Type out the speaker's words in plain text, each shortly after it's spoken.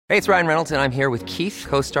Hey, it's Ryan Reynolds, and I'm here with Keith,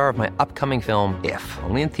 co-star of my upcoming film, If,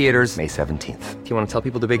 only in theaters May 17th. Do you want to tell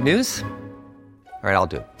people the big news? All right, I'll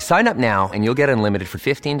do it. Sign up now and you'll get unlimited for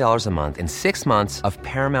 $15 a month and 6 months of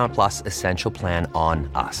Paramount Plus Essential Plan on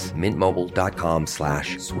us.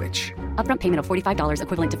 MintMobile.com/switch. Upfront payment of $45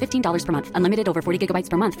 equivalent to $15 per month. Unlimited over 40 gigabytes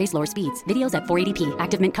per month. Face lower speeds. Videos at 480p.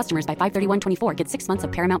 Active Mint customers by 531.24 get 6 months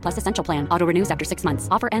of Paramount Plus Essential Plan. Auto renews after 6 months.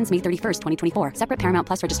 Offer ends May 31st, 2024. Separate Paramount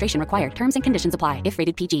Plus registration required. Terms and conditions apply if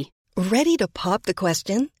rated PG. Ready to pop the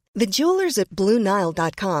question? The jewelers at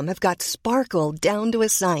BlueNile.com have got sparkle down to a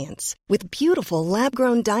science with beautiful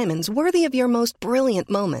lab-grown diamonds worthy of your most brilliant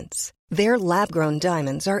moments. Their lab-grown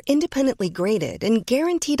diamonds are independently graded and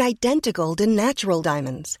guaranteed identical to natural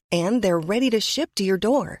diamonds, and they're ready to ship to your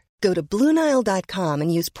door. Go to BlueNile.com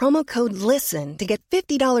and use promo code LISTEN to get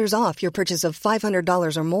 $50 off your purchase of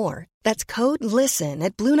 $500 or more. That's code LISTEN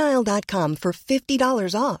at BlueNile.com for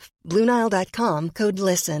 $50 off. BlueNile.com, code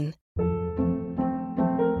LISTEN.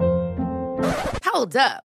 Hold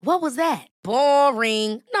up. What was that?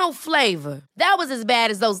 Boring. No flavor. That was as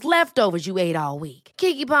bad as those leftovers you ate all week.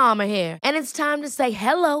 Keke Palmer here, and it's time to say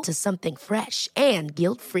hello to something fresh and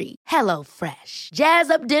guilt-free. Hello Fresh. Jazz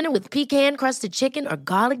up dinner with pecan-crusted chicken or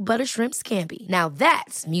garlic butter shrimp scampi. Now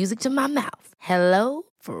that's music to my mouth. Hello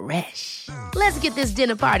Fresh. Let's get this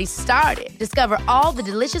dinner party started. Discover all the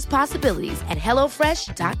delicious possibilities at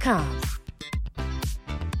hellofresh.com.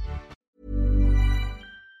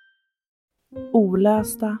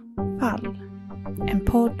 Olösta fall. En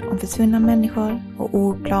podd om försvunna människor och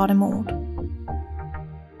ouppklarade mord.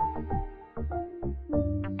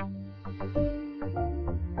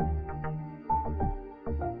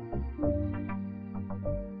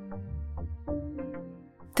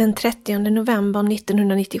 Den 30 november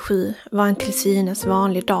 1997 var en till synes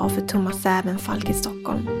vanlig dag för Thomas Sävenfalk i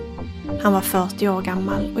Stockholm. Han var 40 år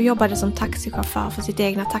gammal och jobbade som taxichaufför för sitt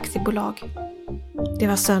egna taxibolag. Det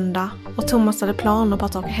var söndag och Thomas hade planer på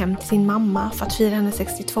att åka hem till sin mamma för att fira hennes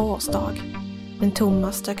 62-årsdag. Men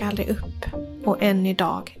Thomas dök aldrig upp och än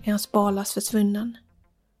idag är han spårlöst försvunnen.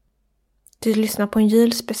 Du lyssnar på en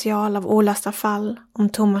julspecial av Olösta fall om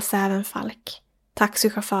Thomas Sävenfalk,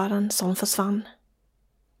 taxichauffören som försvann.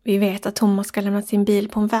 Vi vet att Thomas ska lämna sin bil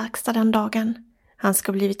på en verkstad den dagen. Han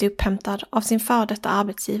ska blivit upphämtad av sin före detta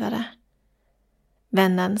arbetsgivare.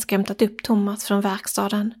 Vännen ska hämtat upp Thomas från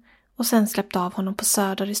verkstaden och sen släppt av honom på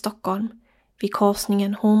Söder i Stockholm, vid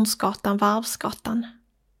korsningen Hornsgatan-Varvsgatan.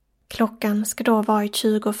 Klockan ska då vara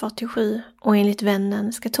 20:47 och enligt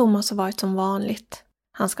vännen ska Thomas ha varit som vanligt.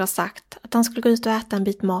 Han ska ha sagt att han skulle gå ut och äta en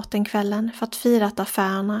bit mat den kvällen för att fira att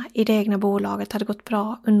affärerna i det egna bolaget hade gått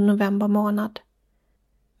bra under november månad.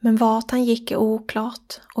 Men vart han gick är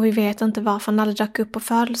oklart och vi vet inte varför han aldrig dök upp på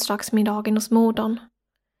födelsedagsmiddagen hos modern.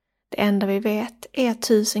 Det enda vi vet är att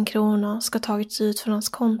 1000 kronor ska tagits ut från hans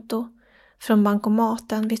konto från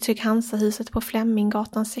bankomaten vid Trygg-Hansa-huset på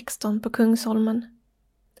Fleminggatan 16 på Kungsholmen.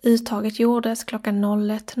 Uttaget gjordes klockan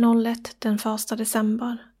 01:01 den 1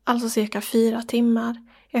 december, alltså cirka 4 timmar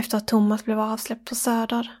efter att Thomas blev avsläppt på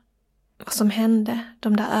Söder. Vad som hände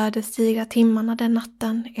de där ödesdigra timmarna den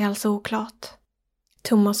natten är alltså oklart.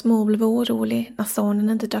 Thomas mor blev orolig när sonen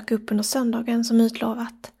inte dök upp under söndagen som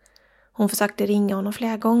utlovat. Hon försökte ringa honom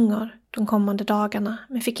flera gånger de kommande dagarna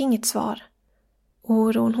men fick inget svar.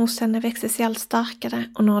 Oron hos henne växte sig allt starkare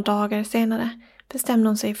och några dagar senare bestämde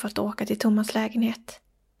hon sig för att åka till Thomas lägenhet.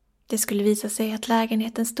 Det skulle visa sig att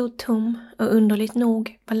lägenheten stod tom och underligt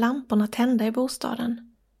nog var lamporna tända i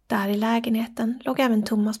bostaden. Där i lägenheten låg även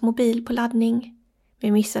Thomas mobil på laddning.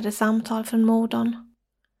 Vi missade samtal från modern.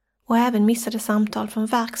 Och även missade samtal från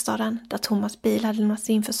verkstaden där Thomas bil hade lämnats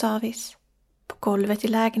in för service. På golvet i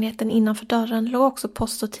lägenheten innanför dörren låg också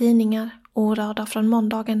post och tidningar orörda från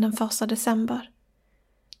måndagen den 1 december.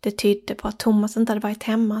 Det tydde på att Thomas inte hade varit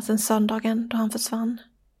hemma sedan söndagen då han försvann.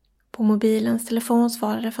 På mobilens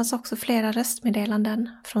telefonsvarare fanns också flera röstmeddelanden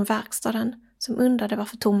från verkstaden som undrade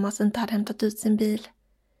varför Thomas inte hade hämtat ut sin bil.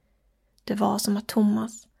 Det var som att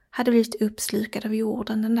Thomas hade blivit uppslukad av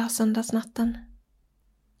jorden den där söndagsnatten.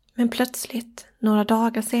 Men plötsligt, några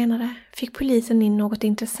dagar senare, fick polisen in något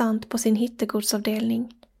intressant på sin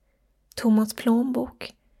hittegodsavdelning. Thomas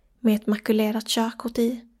plånbok med ett makulerat körkort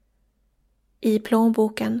i. I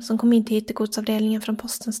plånboken som kom in till hittegodsavdelningen från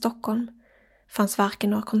Posten Stockholm fanns varken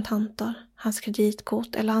några kontanter, hans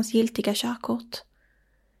kreditkort eller hans giltiga körkort.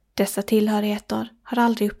 Dessa tillhörigheter har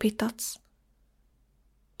aldrig upphittats.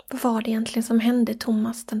 Vad var det egentligen som hände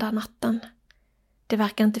Thomas den där natten? Det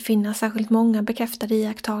verkar inte finnas särskilt många bekräftade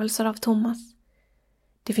iakttagelser av Thomas.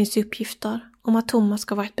 Det finns uppgifter om att Thomas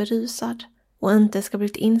ska varit berusad och inte ska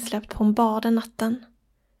blivit insläppt på en bar den natten.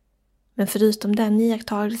 Men förutom den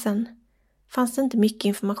iakttagelsen fanns det inte mycket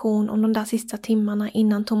information om de där sista timmarna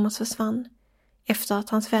innan Thomas försvann, efter att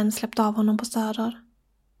hans vän släppte av honom på Söder.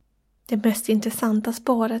 Det mest intressanta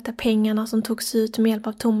spåret är pengarna som togs ut med hjälp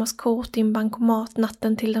av Thomas kort i en bankomat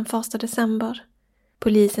natten till den 1 december.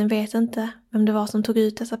 Polisen vet inte vem det var som tog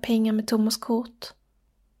ut dessa pengar med Thomas kort.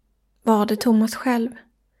 Var det Thomas själv?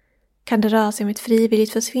 Kan det röra sig om ett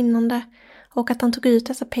frivilligt försvinnande och att han tog ut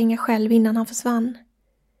dessa pengar själv innan han försvann?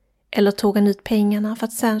 Eller tog han ut pengarna för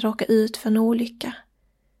att sedan råka ut för en olycka?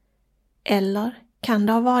 Eller kan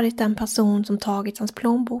det ha varit den person som tagit hans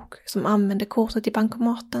plånbok som använde kortet i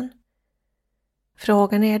bankomaten?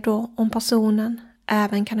 Frågan är då om personen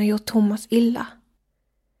även kan ha gjort Thomas illa.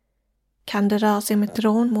 Kan det röra sig om ett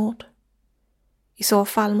rånmord? I så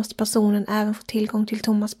fall måste personen även få tillgång till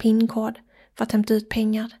Thomas PIN-kod för att hämta ut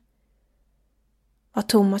pengar. Var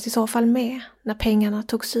Thomas i så fall med när pengarna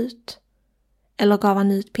togs ut? Eller gav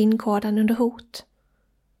han ut PIN-koden under hot?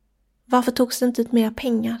 Varför togs det inte ut mer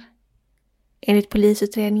pengar? Enligt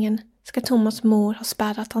polisutredningen ska Thomas mor ha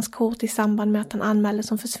spärrat hans kort i samband med att han anmäldes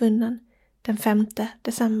som försvunnen den 5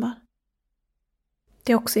 december.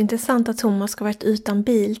 Det är också intressant att Thomas ska ha varit utan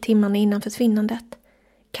bil timmarna innan försvinnandet.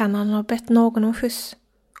 Kan han ha bett någon om skjuts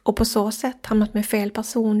och på så sätt hamnat med fel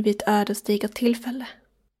person vid ett ödesdigert tillfälle?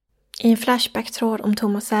 I en flashback-tråd om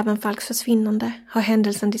Thomas Sävenfalks försvinnande har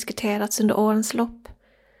händelsen diskuterats under årens lopp.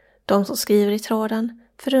 De som skriver i tråden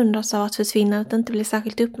förundras av att försvinnandet inte blir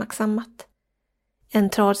särskilt uppmärksammat. En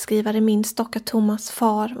trådskrivare minns dock att Thomas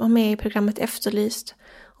far var med i programmet Efterlyst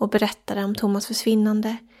och berättade om Thomas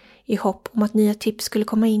försvinnande i hopp om att nya tips skulle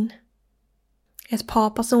komma in. Ett par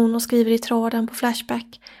personer skriver i tråden på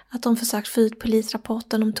Flashback att de försökt få ut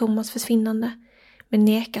polisrapporten om Thomas försvinnande men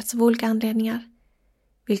nekats av olika anledningar,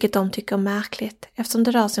 vilket de tycker är märkligt eftersom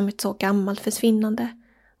det rör sig om ett så gammalt försvinnande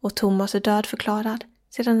och Thomas är dödförklarad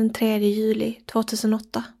sedan den 3 juli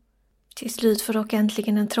 2008. Till slut får dock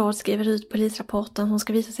äntligen en trådskrivare ut polisrapporten som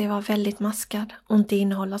ska visa sig vara väldigt maskad och inte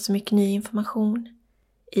innehålla så mycket ny information.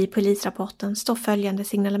 I polisrapporten står följande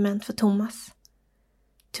signalement för Thomas.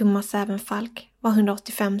 Thomas Sävenfalk var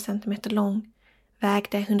 185 cm lång,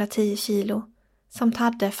 vägde 110 kilo samt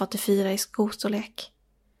hade 44 i skostorlek.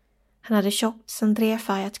 Han hade tjockt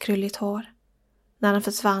sandrefärgat krulligt hår. När han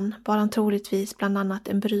försvann var han troligtvis bland annat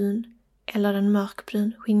en brun eller en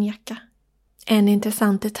mörkbrun skinnjacka. En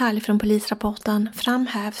intressant detalj från polisrapporten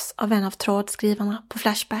framhävs av en av trådskrivarna på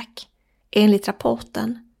Flashback. Enligt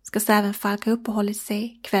rapporten ska Sävenfalk ha uppehållit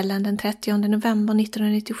sig kvällen den 30 november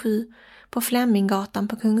 1997 på Fleminggatan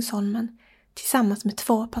på Kungsholmen tillsammans med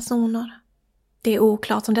 2 personer. Det är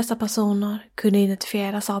oklart om dessa personer kunde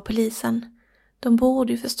identifieras av polisen. De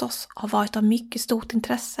borde ju förstås ha varit av mycket stort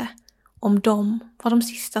intresse om de var de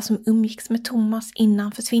sista som umgicks med Thomas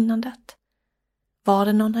innan försvinnandet. Var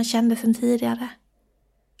det någon han kände sedan tidigare?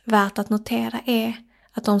 Värt att notera är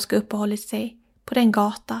att de ska uppehållit sig på den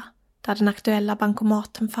gata där den aktuella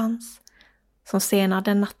bankomaten fanns, som senare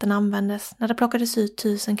den natten användes när det plockades ut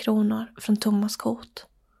 1000 kronor från Thomas kort.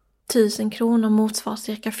 1000 kronor motsvarar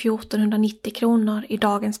cirka 1490 kronor i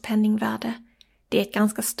dagens penningvärde. Det är ett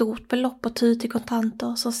ganska stort belopp att ta ut i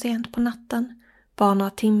kontanter så sent på natten, bara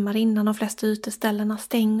några timmar innan de flesta uteställena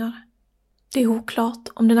stänger. Det är oklart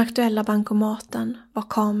om den aktuella bankomaten var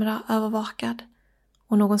kameraövervakad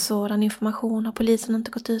och någon sådan information har polisen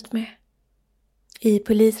inte gått ut med. I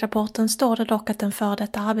polisrapporten står det dock att den före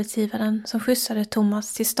detta arbetsgivaren som skjutsade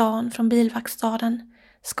Thomas till stan från bilverkstaden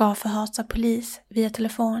ska förhöras av polis via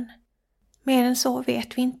telefon. Mer än så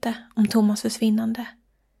vet vi inte om Thomas försvinnande.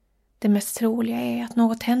 Det mest troliga är att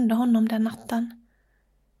något hände honom den natten.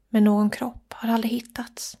 Men någon kropp har aldrig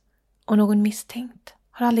hittats och någon misstänkt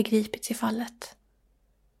har aldrig gripits i fallet.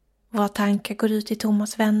 Våra tankar går ut till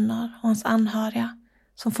Thomas vänner och hans anhöriga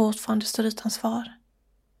som fortfarande står utan svar.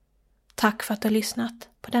 Tack för att du har lyssnat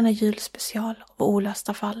på denna julspecial av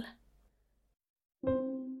olösta fall.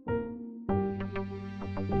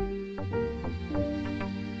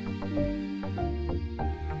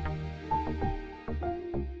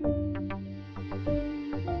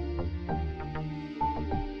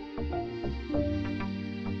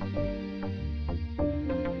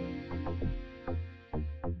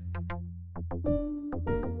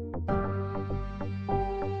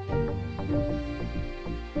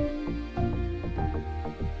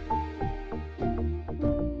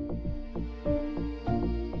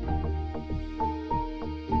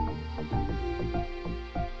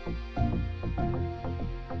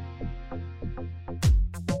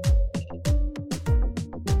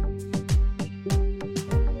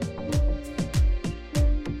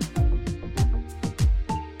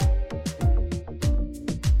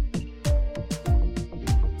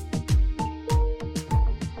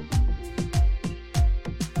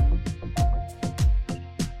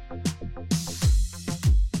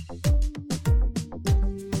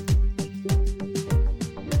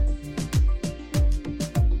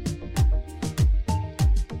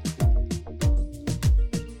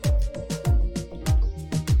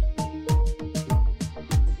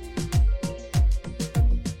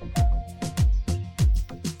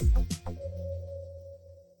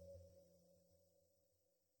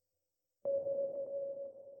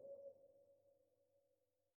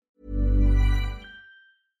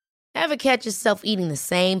 Ever catch yourself eating the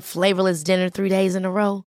same flavorless dinner 3 days in a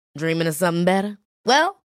row? Dreaming of something better?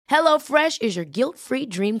 Well, HelloFresh is your guilt-free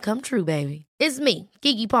dream come true, baby. It's me,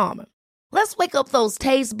 Keke Palmer. Let's wake up those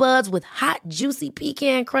taste buds with hot, juicy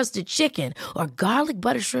pecan-crusted chicken or garlic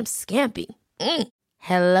butter shrimp scampi.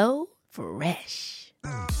 Hello Fresh.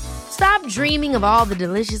 Stop dreaming of all the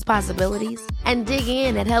delicious possibilities and dig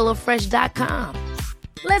in at HelloFresh.com.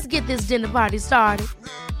 Let's get this dinner party started.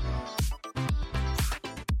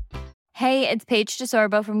 Hey, it's Paige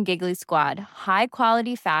DeSorbo from Giggly Squad. High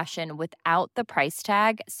quality fashion without the price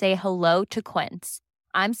tag. Say hello to Quince.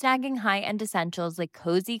 I'm snagging high-end essentials like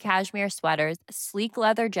cozy cashmere sweaters, sleek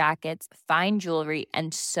leather jackets, fine jewelry,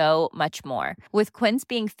 and so much more. With Quince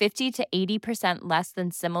being 50 to 80% less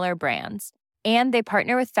than similar brands. And they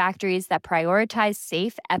partner with factories that prioritize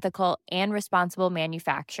safe, ethical, and responsible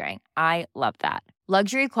manufacturing. I love that.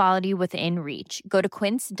 Luxury quality within reach. Go to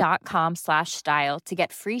quince.com/style to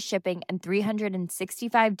get free shipping and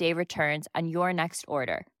 365-day returns on your next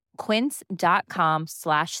order.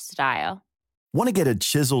 Quince.com/style. Want to get a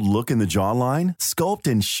chiseled look in the jawline? Sculpt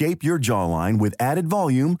and shape your jawline with added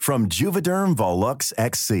volume from Juvederm Volux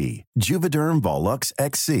XC. Juvederm Volux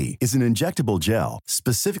XC is an injectable gel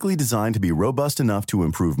specifically designed to be robust enough to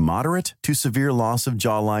improve moderate to severe loss of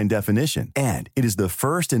jawline definition. And it is the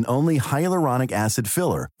first and only hyaluronic acid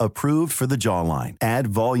filler approved for the jawline. Add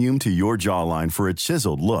volume to your jawline for a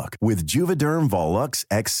chiseled look with Juvederm Volux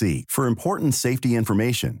XC. For important safety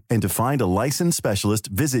information and to find a licensed specialist,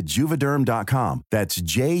 visit Juvederm.com. That's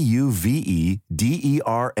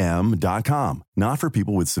Juvederm.com. Not for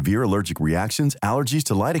people with severe allergic reactions, allergies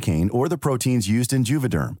to lidocaine, or the proteins used in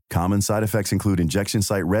Juvederm. Common side effects include injection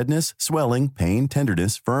site redness, swelling, pain,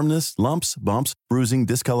 tenderness, firmness, lumps, bumps, bruising,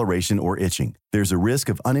 discoloration, or itching. There's a risk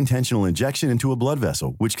of unintentional injection into a blood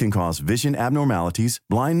vessel, which can cause vision abnormalities,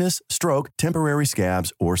 blindness, stroke, temporary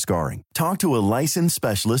scabs, or scarring. Talk to a licensed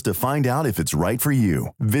specialist to find out if it's right for you.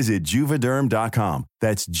 Visit Juvederm.com.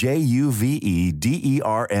 That's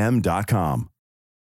Juvederm.com.